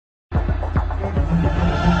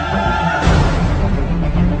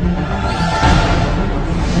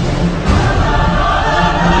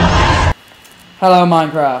Hello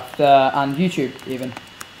Minecraft and YouTube even.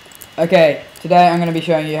 Okay, today I'm going to be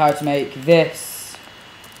showing you how to make this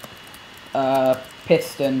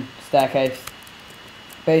piston staircase.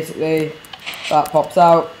 Basically, that pops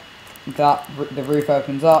out, the roof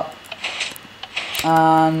opens up,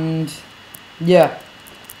 and yeah,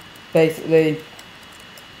 basically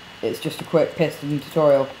it's just a quick piston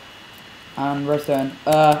tutorial and redstone.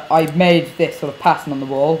 I made this sort of pattern on the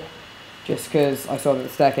wall just because I saw that the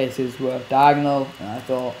staircases were diagonal, and I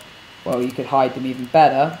thought, well, you could hide them even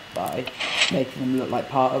better by making them look like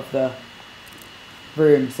part of the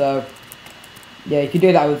room. So yeah, you can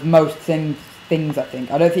do that with most things I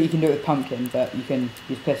think. I don't think you can do it with pumpkin, but you can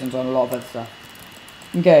use pistons on a lot of other stuff.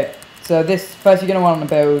 Okay, so first you're going to want to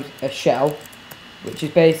build a shell, which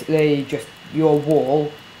is basically just your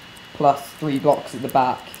wall plus 3 blocks at the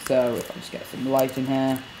back. So if I just get some light in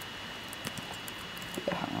here,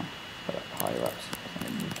 yeah, hang on, put it higher up.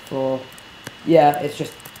 Yeah, it's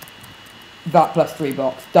just that plus 3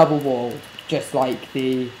 blocks, double walled, just like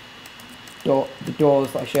the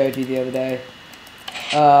doors that I showed you the other day.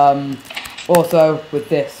 Also, with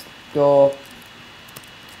this door,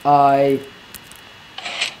 I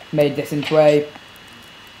made this into a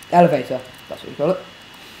elevator. That's what you call it.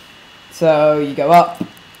 So you go up,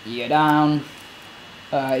 you go down.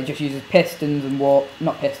 It just uses pistons and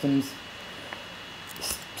not pistons,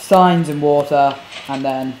 signs and water, and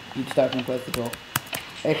then you just open and close the door.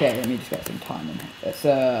 Okay, let me just get some time in here. It's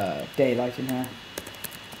daylight in here.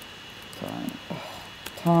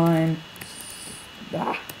 Time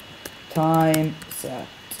set.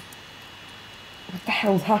 What the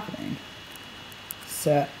hell's happening?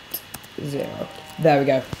 Set 0. There we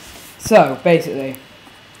go. So basically,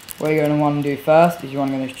 what you're going to want to do first is you're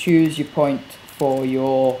going to choose your point for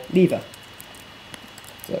your lever.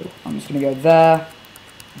 So I'm just going to go there.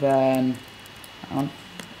 Then, hang on. I'm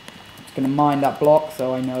just going to mine that block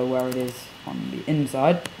so I know where it is on the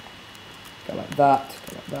inside. Go like that.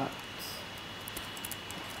 Go like that.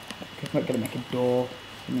 I'm not going to make a door.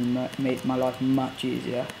 It makes my life much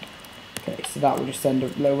easier. Okay, so that will just send a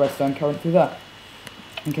low redstone current through there.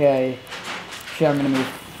 Okay, actually I'm going to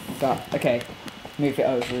move that. Okay, move it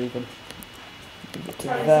over even. Move it to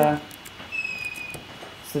there.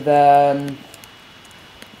 So then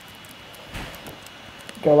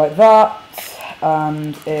go like that,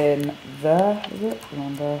 and in there, is it?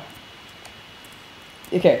 Around there.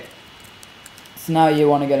 Okay, so now you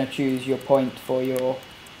want to go to choose your point for your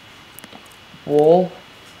wall,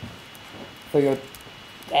 for your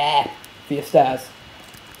stairs.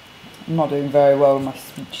 I'm not doing very well with my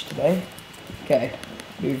speech today. Okay,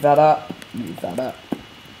 move that up,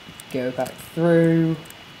 go back through,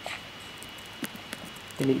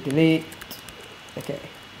 delete. Okay,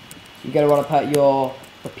 you're going to want to put your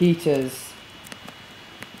repeaters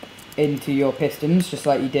into your pistons, just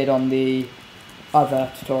like you did on the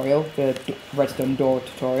other tutorial, the redstone door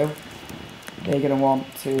tutorial. They're going to want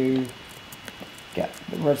to get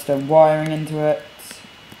the redstone wiring into it,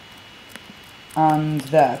 and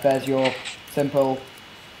there's your simple,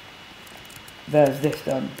 there's this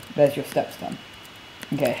done, there's your steps done.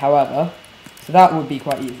 Okay, however, so that would be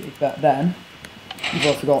quite easy, but then you've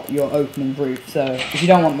also got your opening roof. So if you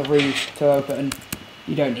don't want the roof to open,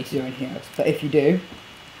 you don't need to do anything else, but if you do,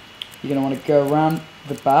 you're going to want to go around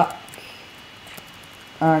the back,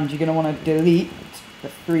 and you're going to want to delete the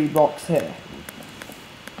 3 blocks here.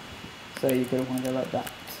 So you're going to want to go like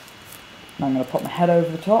that. Now I'm going to pop my head over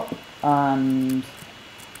the top and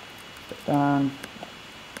put down.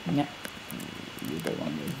 Yeah, you're going to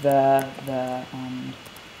want to go there, and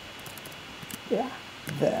yeah,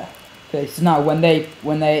 there. Okay, so now when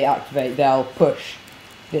they activate, they'll push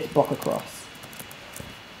this block across.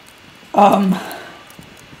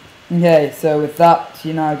 Okay, so with that,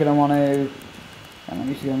 you're now going to want to. Let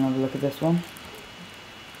me just go and have a look at this one.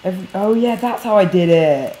 Oh yeah, that's how I did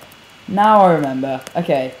it. Now I remember.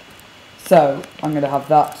 Okay, so I'm going to have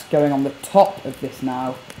that going on the top of this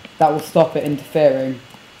now. That will stop it interfering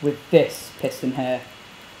with this piston here.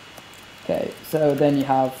 Okay, so then you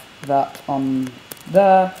have that on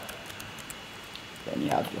there. Then you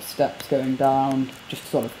have your steps going down, just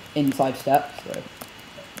sort of inside steps. So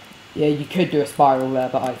yeah, you could do a spiral there,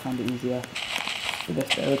 but I found it easier for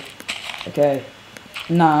this build. Okay,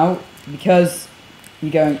 now because you're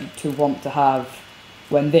going to want to have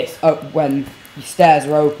when your stairs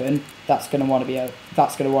are open, that's going to want to be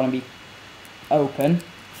open.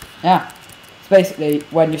 Yeah, so basically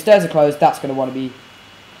when your stairs are closed, that's going to want to be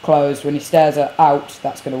closed. When your stairs are out,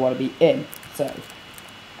 that's going to want to be in. So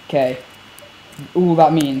okay, all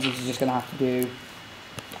that means is you're just going to have to do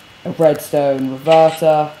a redstone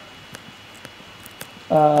reverter,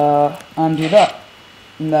 and do that.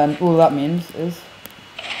 And then all that means is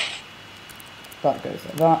that goes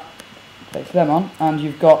like that. Place them on, and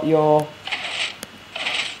you've got your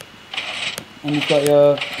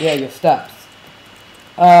your steps.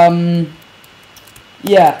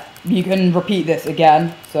 Yeah, you can repeat this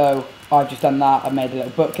again. So I've just done that. I've made a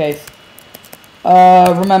little bookcase.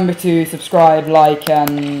 Remember to subscribe, like,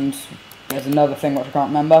 and there's another thing which I can't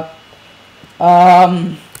remember.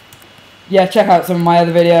 Yeah, check out some of my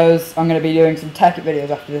other videos. I'm going to be doing some tech videos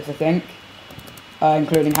after this, I think,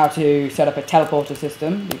 including how to set up a teleporter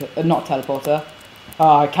system. Because, not teleporter.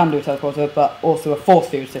 I can do a teleporter, but also a force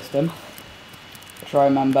field system, which I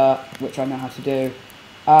remember, which I know how to do.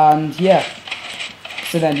 And yeah,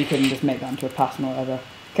 so then you can just make that into a pattern or whatever.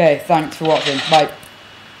 Okay, thanks for watching. Bye.